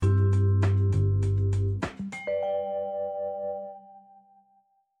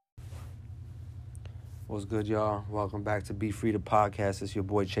What's good, y'all? Welcome back to Be Free the Podcast. It's your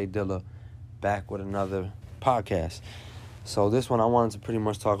boy, Che Dilla, back with another podcast. So this one, I wanted to pretty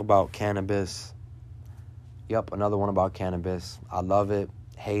much talk about cannabis. Yep, another one about cannabis. I love it,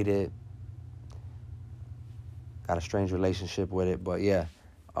 hate it. Got a strange relationship with it, but yeah.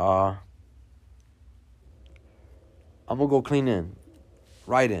 I'm going to go clean in.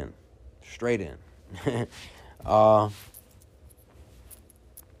 Right in. Straight in.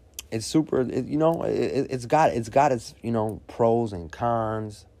 It's super, it's got its, pros and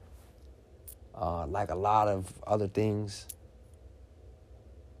cons, like a lot of other things.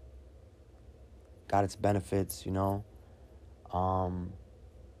 Got its benefits,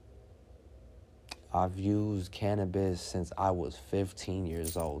 I've used cannabis since I was 15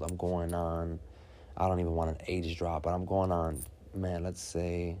 years old. I'm going on, I don't even want an age drop, but I'm going on, let's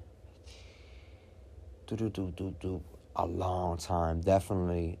say, a long time.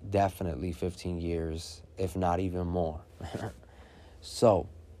 Definitely 15 years, if not even more. So,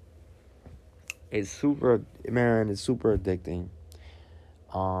 it's super addicting.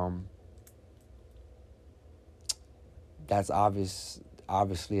 That's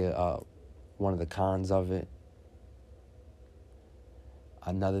obviously one of the cons of it.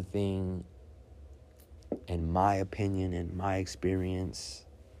 Another thing, in my opinion, in my experience,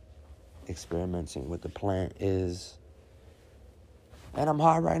 experimenting with the plant is, and I'm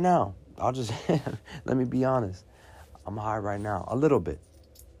high right now. I'll just, let me be honest. I'm high right now, a little bit.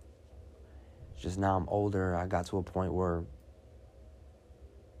 Just now I'm older. I got to a point where,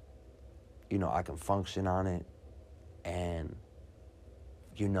 I can function on it and,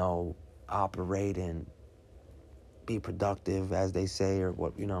 operate and be productive, as they say, or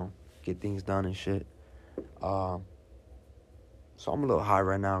what, get things done and shit. So I'm a little high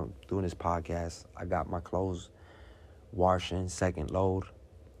right now doing this podcast. I got my clothes washing, second load.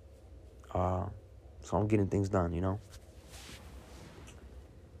 So I'm getting things done,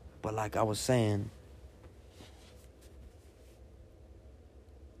 But like I was saying,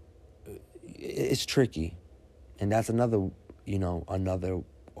 it's tricky. And that's another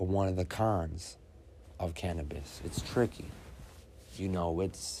one of the cons of cannabis. It's tricky.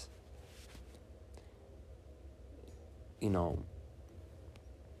 It's,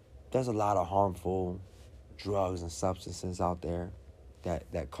 there's a lot of harmful drugs and substances out there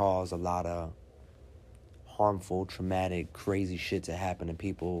that cause a lot of harmful, traumatic, crazy shit to happen to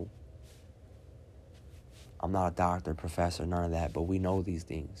people. I'm not a doctor, professor, none of that, but we know these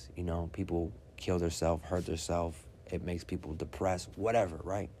things. People kill themselves, hurt themselves. It makes people depressed, whatever,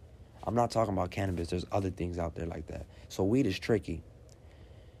 right? I'm not talking about cannabis. There's other things out there like that. So weed is tricky.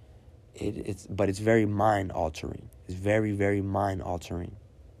 But it's very mind-altering. It's very, very mind-altering.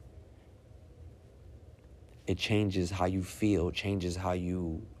 It changes how you feel, changes how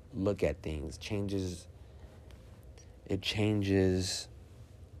you look at things, it changes,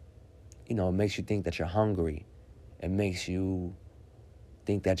 it makes you think that you're hungry. It makes you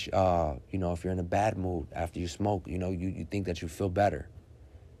think that, if you're in a bad mood after you smoke, you think that you feel better.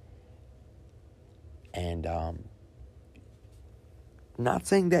 And not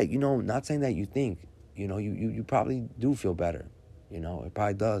saying that you think, you probably do feel better. It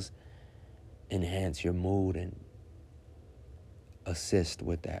probably does enhance your mood and assist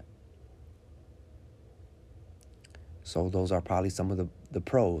with that. So those are probably some of the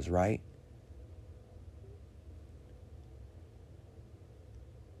pros, right?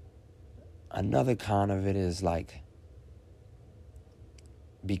 Another con of it is like,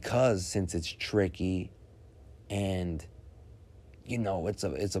 because since it's tricky and,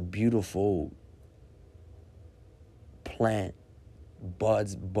 it's a beautiful plant,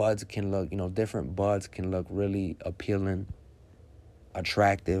 buds can look, different buds can look really appealing,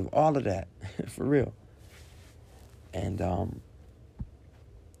 attractive, all of that, for real. And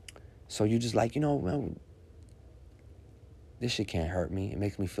so you just like, this shit can't hurt me. It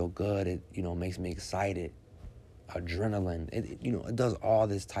makes me feel good. It, makes me excited. Adrenaline. It does all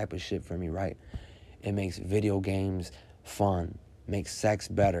this type of shit for me, right? It makes video games fun. Makes sex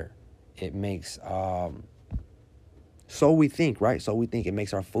better. It makes, so we think, right? So we think it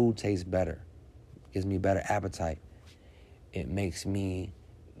makes our food taste better. Gives me better appetite. It makes me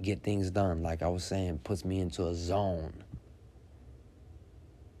get things done. Like I was saying, puts me into a zone.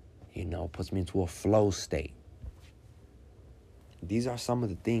 Puts me into a flow state. These are some of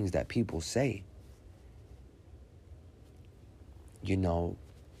the things that people say.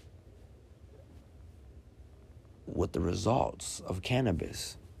 With the results of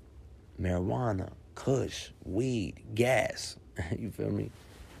cannabis, marijuana, kush, weed, gas. You feel me?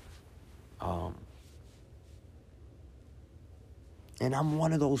 And I'm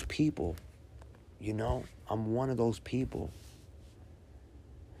one of those people. You know, I'm one of those people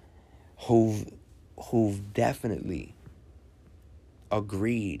who've definitely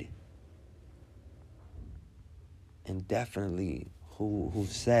agreed and definitely who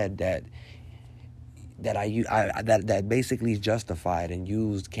said that that basically justified and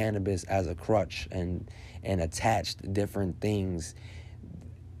used cannabis as a crutch and attached different things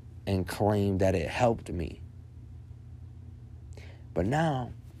and claimed that it helped me. But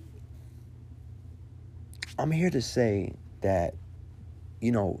now I'm here to say that,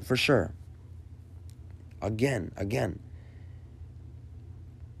 you know, for sure, again,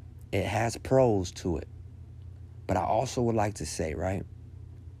 it has pros to it. But I also would like to say, right,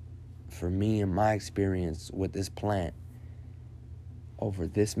 for me and my experience with this plant over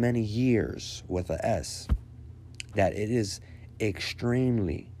this many years with a S, that it is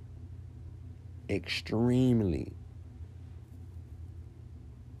extremely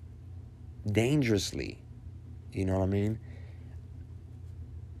dangerously, you know what I mean,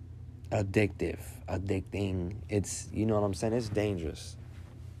 addicting. It's, you know what I'm saying, it's dangerous.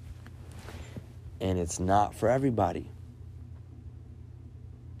 And it's not for everybody.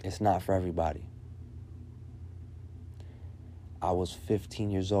 It's not for everybody. I was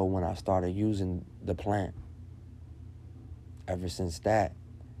 15 years old when I started using the plant. Ever since that,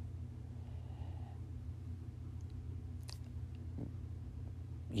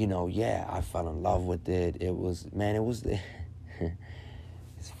 you know, yeah, I fell in love with it. It was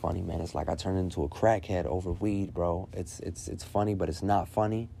it's funny, man. It's like I turned into a crackhead over weed, bro. It's funny, but it's not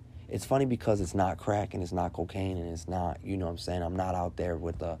funny. It's funny because it's not crack and it's not cocaine and it's not, you know what I'm saying? I'm not out there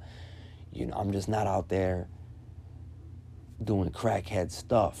with I'm just not out there doing crackhead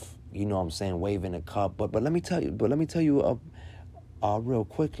stuff. You know what I'm saying? Waving a cup. But let me tell you real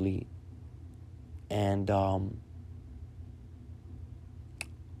quickly and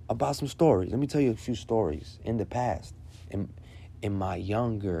about some stories. Let me tell you a few stories in the past. In my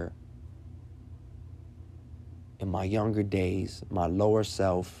younger days, my lower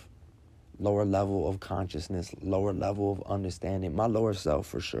self, lower level of consciousness, lower level of understanding, my lower self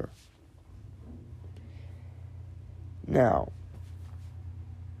for sure. Now,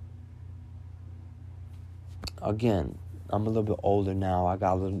 again, I'm a little bit older now. I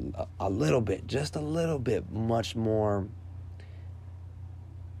got just a little bit much more.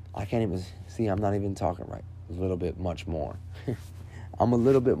 I can't even see, I'm not even talking right. A little bit much more. I'm a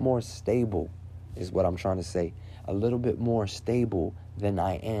little bit more stable, is what I'm trying to say. A little bit more stable than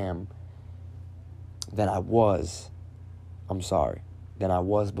I was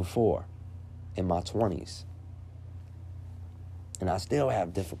before in my 20s. And I still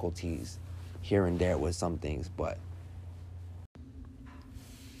have difficulties here and there with some things, but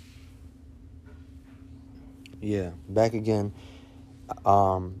yeah, back again.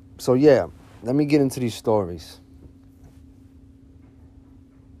 So yeah, let me get into these stories.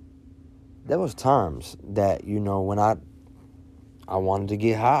 There was times that, you know, when I wanted to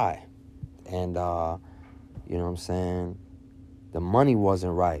get high and, you know what I'm saying, the money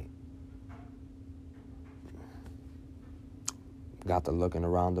wasn't right. Got to looking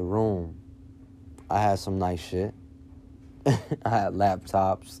around the room. I had some nice shit. I had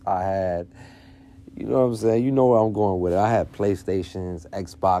laptops. I had, you know what I'm saying? You know where I'm going with it. I had PlayStations,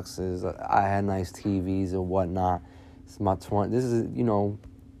 Xboxes. I had nice TVs and whatnot. This is, you know,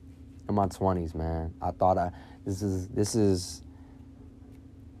 in my 20s, man. I thought this is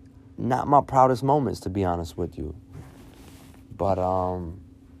not my proudest moments, to be honest with you. But,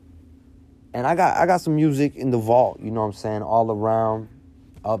 and I got some music in the vault, you know what I'm saying, all around,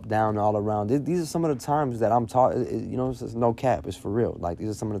 up, down, all around. These are some of the times that I'm talking, you know, it's no cap, it's for real. Like, these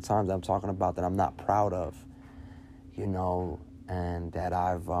are some of the times that I'm talking about that I'm not proud of, you know, and that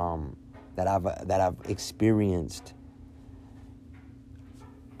I've experienced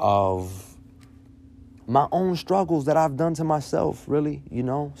of my own struggles that I've done to myself, really, you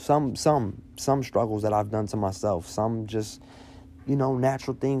know, some struggles that I've done to myself, some just, you know,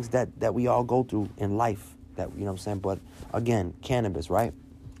 natural things that we all go through in life, that, you know what I'm saying. But again, cannabis, right?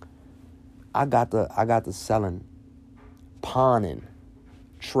 I got the selling, pawning,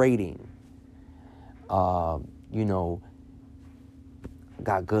 trading, you know,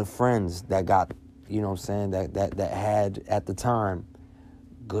 got good friends that got, you know what I'm saying, that had at the time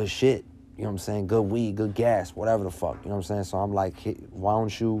good shit, you know what I'm saying, good weed, good gas, whatever the fuck, you know what I'm saying. So I'm like, hey, why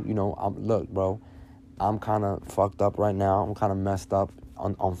don't you, you know, look, bro, I'm kind of fucked up right now. I'm kind of messed up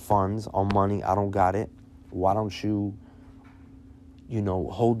on funds, on money. I don't got it. Why don't you, you know,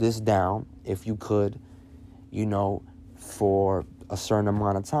 hold this down if you could, you know, for a certain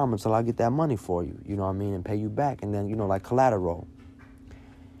amount of time until I get that money for you, you know what I mean, and pay you back. And then, you know, like collateral.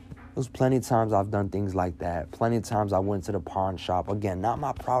 There's plenty of times I've done things like that. Plenty of times I went to the pawn shop. Again, not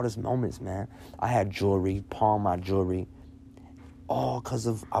my proudest moments, man. I had jewelry, pawn my jewelry. All because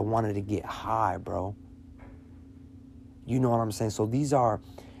of I wanted to get high, bro. You know what I'm saying? So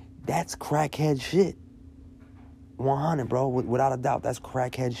that's crackhead shit. 100, bro. Without a doubt, that's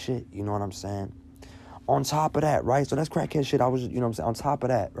crackhead shit. You know what I'm saying? On top of that, right? So that's crackhead shit. I was, you know what I'm saying? On top of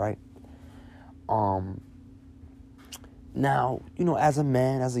that, right? Now, you know, as a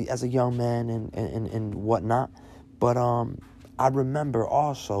man, as a young man and whatnot, but I remember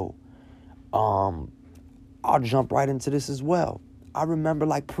also, I'll jump right into this as well. I remember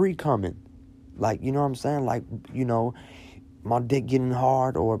like pre-coming, like, you know what I'm saying? Like, you know, my dick getting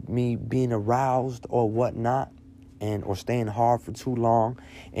hard or me being aroused or whatnot, or staying hard for too long,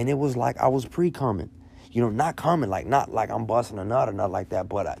 and it was like I was pre-coming, you know, not coming, like not like I'm busting a nut or nothing like that,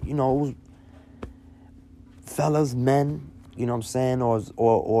 but you know, it was fellas, men, you know what I'm saying,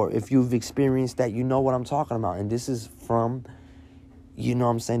 or if you've experienced that, you know what I'm talking about. And this is from, you know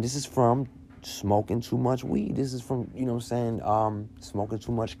what I'm saying, this is from smoking too much weed. This is from, you know what I'm saying, smoking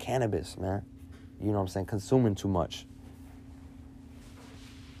too much cannabis, man. You know what I'm saying, consuming too much.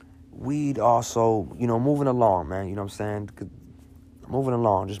 Weed also, you know, moving along, man, you know what I'm saying, moving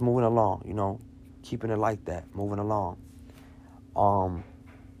along, just moving along, you know, keeping it like that, moving along.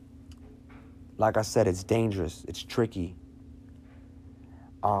 Like I said, it's dangerous, it's tricky,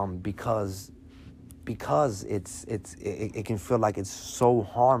 because it can feel like it's so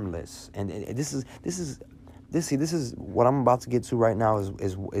harmless, and this is what I'm about to get to right now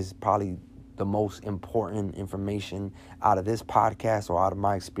is probably the most important information out of this podcast or out of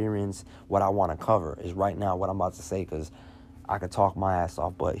my experience. What I want to cover is right now what I'm about to say, because I could talk my ass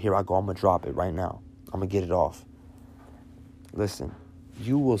off, but here I go. I'm gonna drop it right now. I'm gonna get it off. Listen,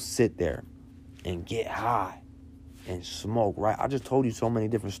 you will sit there and get high and smoke, right? I just told you so many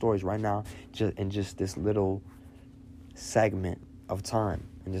different stories right now, just this little segment of time,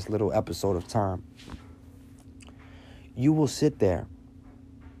 in this little episode of time. You will sit there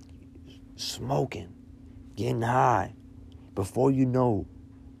smoking, getting high, before you know,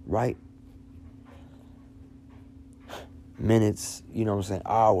 right? Minutes, you know what I'm saying,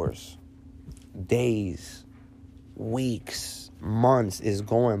 hours, days, weeks, months is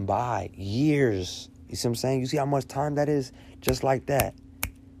going by, years. You see what I'm saying? You see how much time that is? Just like that.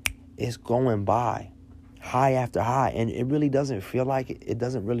 It's going by. High after high. And it really doesn't feel like it. It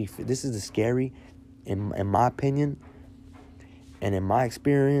doesn't really feel. This is the scary, in my opinion, and in my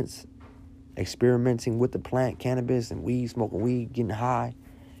experience, experimenting with the plant, cannabis and weed, smoking weed, getting high.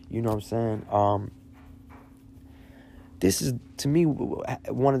 You know what I'm saying? This is, to me,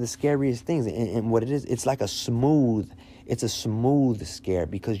 one of the scariest things. And what it is, it's like a smooth scare,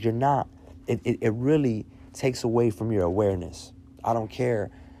 because you're not, it really takes away from your awareness. I don't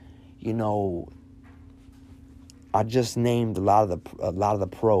care, you know, I just named a lot of the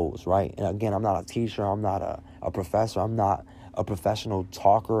pros, right? And again, I'm not a teacher, I'm not a professor, I'm not a professional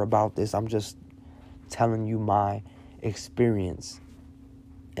talker about this. I'm just telling you my experience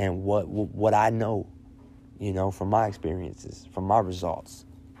and what I know, you know, from my experiences, from my results.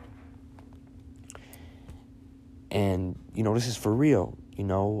 And, you know, this is for real. You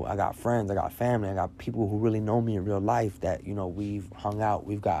know, I got friends, I got family, I got people who really know me in real life that, you know, we've hung out,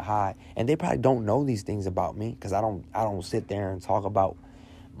 we've got high. And they probably don't know these things about me, because I don't sit there and talk about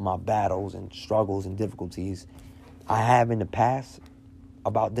my battles and struggles and difficulties. I have in the past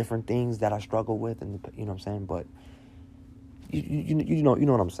about different things that I struggle with, and you know what I'm saying, but you know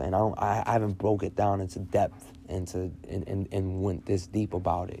what I'm saying. I haven't broke it down into depth and went this deep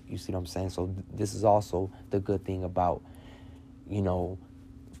about it. You see what I'm saying? So this is also the good thing about, you know,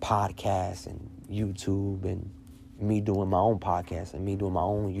 podcasts and YouTube, and me doing my own podcast and me doing my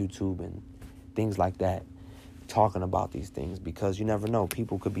own YouTube and things like that, talking about these things, because you never know,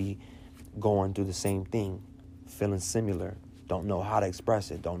 people could be going through the same thing, feeling similar, don't know how to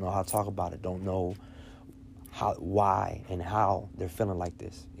express it, don't know how to talk about it, don't know why and how they're feeling like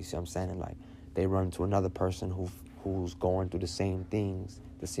this. You see what I'm saying? And like, they run into another person who's going through the same things,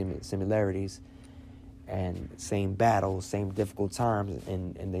 the similarities, and same battles, same difficult times,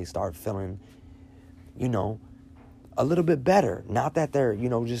 and they start feeling, you know, a little bit better. Not that they're, you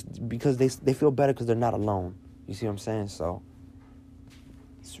know, just because they feel better because they're not alone. You see what I'm saying? So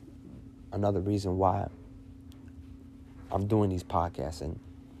it's another reason why I'm doing these podcasts and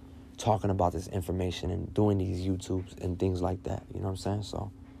talking about this information and doing these YouTubes and things like that. You know what I'm saying?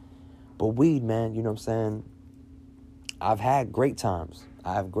 So, but weed, man, you know what I'm saying? I've had great times.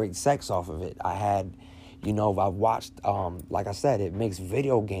 I have great sex off of it. I had, you know, I've watched, like I said, it makes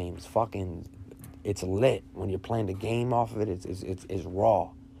video games fucking, it's lit. When you're playing the game off of it, it's raw.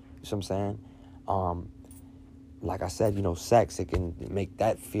 what I'm saying? Like I said, sex, it can make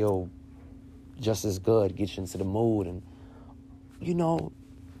that feel just as good, get you into the mood, and,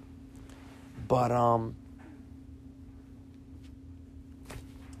 but,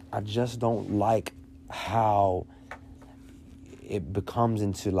 I just don't like how it becomes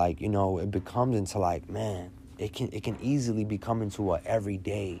into like, man, it can easily become into a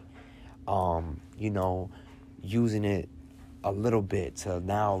everyday, using it a little bit to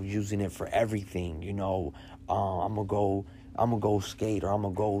now using it for everything, I'm gonna go skate, or I'm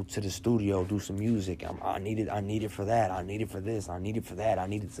gonna go to the studio, do some music. I need it for that. I need it for this. I need it for that. I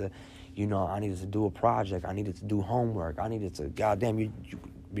needed to, I needed to do a project. I needed to do homework. I needed to, goddamn, you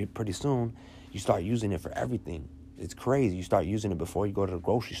pretty soon, you start using it for everything. It's crazy. You start using it before you go to the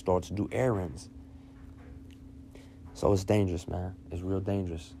grocery store to do errands. So it's dangerous, man. It's real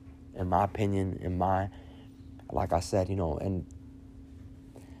dangerous. In my opinion, like I said, and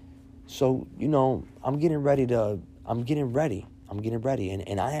so, I'm getting ready.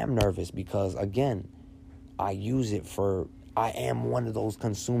 And I am nervous because, again, I am one of those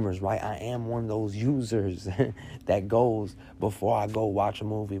consumers, right? I am one of those users that goes before I go watch a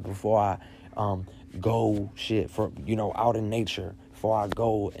movie, before I go out in nature, before I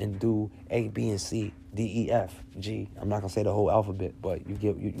go and do A, B, and C, D, E, F, G. I'm not gonna say the whole alphabet, but you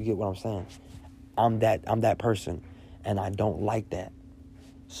get what I'm saying. I'm that person, and I don't like that.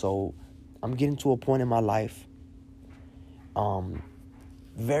 So I'm getting to a point in my life,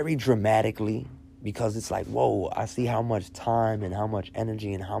 very dramatically, because it's like, whoa, I see how much time and how much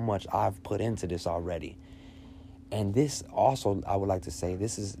energy and how much I've put into this already. And this also, I would like to say,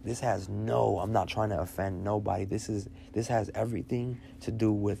 I'm not trying to offend nobody. This has everything to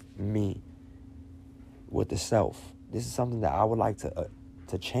do with me, with the self. This is something that I would like to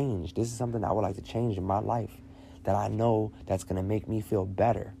change. This is something I would like to change in my life, that I know that's going to make me feel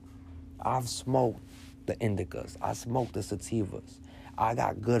better. I've smoked the indicas. I smoked the sativas. I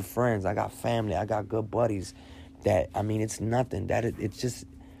got good friends. I got family. I got good buddies that, it's nothing. It's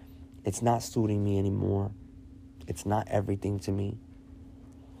not suiting me anymore. It's not everything to me.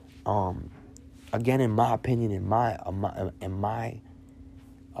 Again, in my opinion,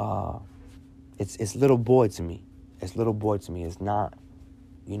 it's little boy to me. It's little boy to me. It's not,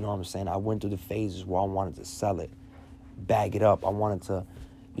 you know what I'm saying? I went through the phases where I wanted to sell it, bag it up. I wanted to,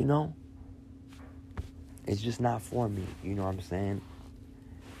 it's just not for me. You know what I'm saying?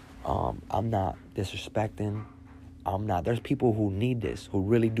 I'm not disrespecting. There's people who need this, who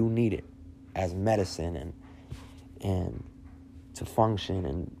really do need it as medicine and to function.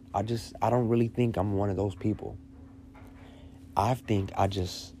 And I don't really think I'm one of those people. I think I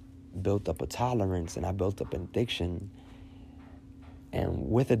just built up a tolerance, and I built up an addiction.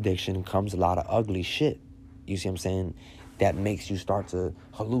 And with addiction comes a lot of ugly shit. You see what I'm saying? That makes you start to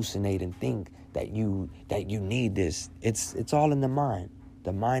hallucinate and think that you need this. It's all in the mind.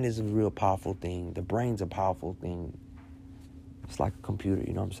 The mind is a real powerful thing. The brain's a powerful thing. It's like a computer,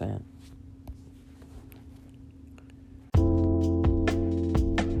 you know what I'm saying?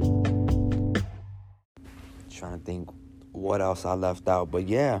 Trying to think what else I left out. But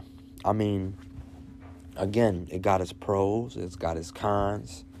yeah, again, it got its pros, it's got its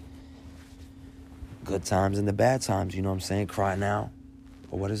cons. Good times and the bad times, you know what I'm saying? Cry now.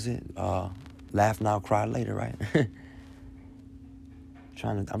 Or what is it? Laugh now, cry later, right?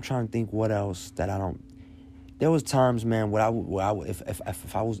 I'm trying to think what else that I don't. There was times, man,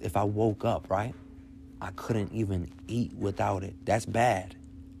 if I woke up, right, I couldn't even eat without it. That's bad.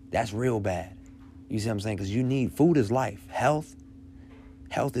 That's real bad. You see what I'm saying? Because food is life. Health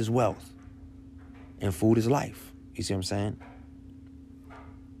is wealth. And food is life. You see what I'm saying?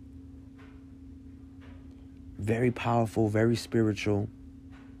 Very powerful, very spiritual.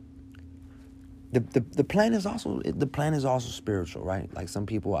 The plant is also spiritual, right? Like some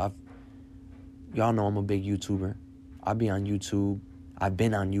people, y'all know I'm a big YouTuber. I've been on YouTube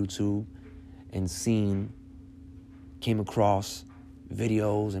and came across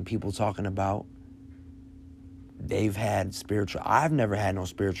videos and people talking about they've had spiritual. I've never had no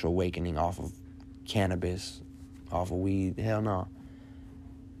spiritual awakening off of cannabis, off of weed. Hell no.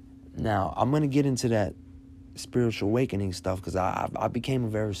 Now, I'm going to get into that spiritual awakening stuff because I became a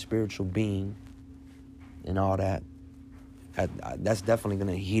very spiritual being and all that. That's definitely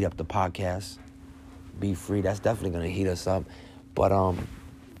going to heat up the podcast. Be free. That's definitely going to heat us up. But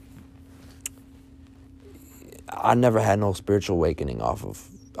I never had no spiritual awakening off of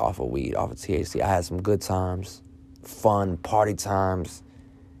weed, off of THC. I had some good times, fun, party times.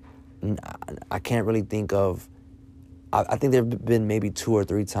 I can't really think of... I think there have been maybe 2 or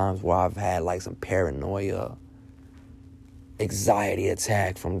 3 times where I've had like some paranoia anxiety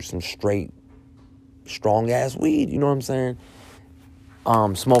attack from some straight strong ass weed. You know what I'm saying?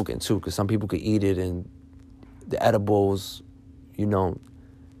 Smoking too, because some people could eat it, and the edibles, you know,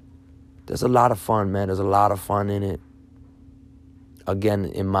 there's a lot of fun, man. There's a lot of fun in it. Again,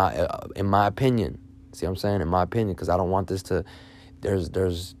 in my opinion, see what I'm saying? In my opinion, because I don't want this to. There's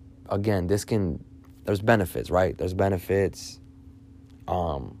benefits, right? There's benefits.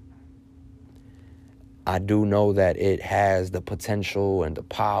 I do know that it has the potential and the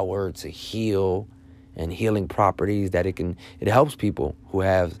power to heal, and healing properties that it helps people who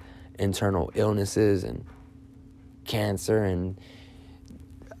have internal illnesses and cancer and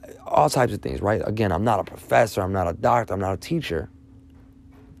all types of things, right? Again, I'm not a professor, I'm not a doctor, I'm not a teacher.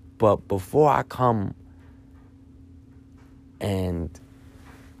 But before I come and,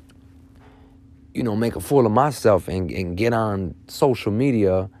 make a fool of myself and get on social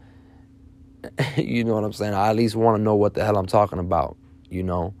media, you know what I'm saying? I at least want to know what the hell I'm talking about,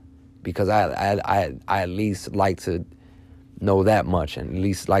 because I at least like to know that much, and at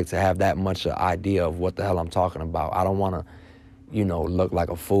least like to have that much of idea of what the hell I'm talking about. I don't want to, look like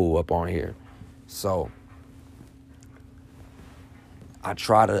a fool up on here. So I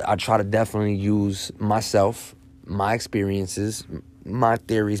try to definitely use myself, my experiences, my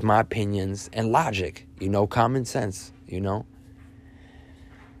theories, my opinions, and logic, common sense,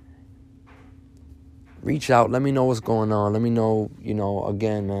 Reach out, let me know what's going on. Let me know,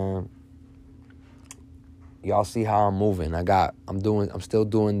 again, y'all see how I'm moving. I'm still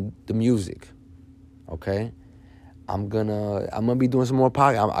doing the music. Okay? I'm gonna be doing some more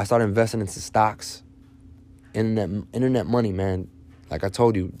podcasts. I started investing into stocks. Internet money, man. Like I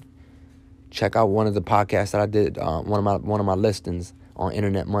told you, check out one of the podcasts that I did, one of my listings on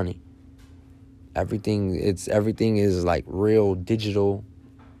internet money. Everything is like real digital,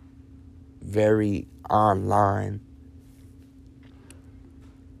 very online,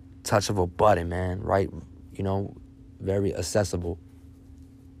 touch of a button, man, right? Very accessible.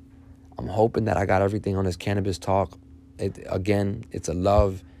 I'm hoping that I got everything on this Cannabis talk. It's a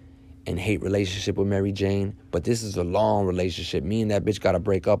love and hate relationship with Mary Jane, but this is a long relationship. Me and that bitch got to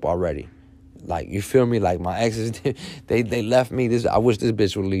break up already. Like, you feel me? Like, my exes, they left me. I wish this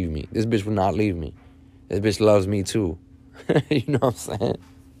bitch would leave me. This bitch would not leave me. This bitch loves me too. You know what I'm saying?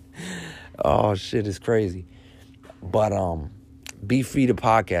 Oh, shit, it's crazy. But, Be Free the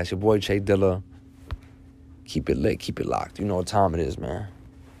podcast. Your boy, Che Dilla. Keep it lit. Keep it locked. You know what time it is, man.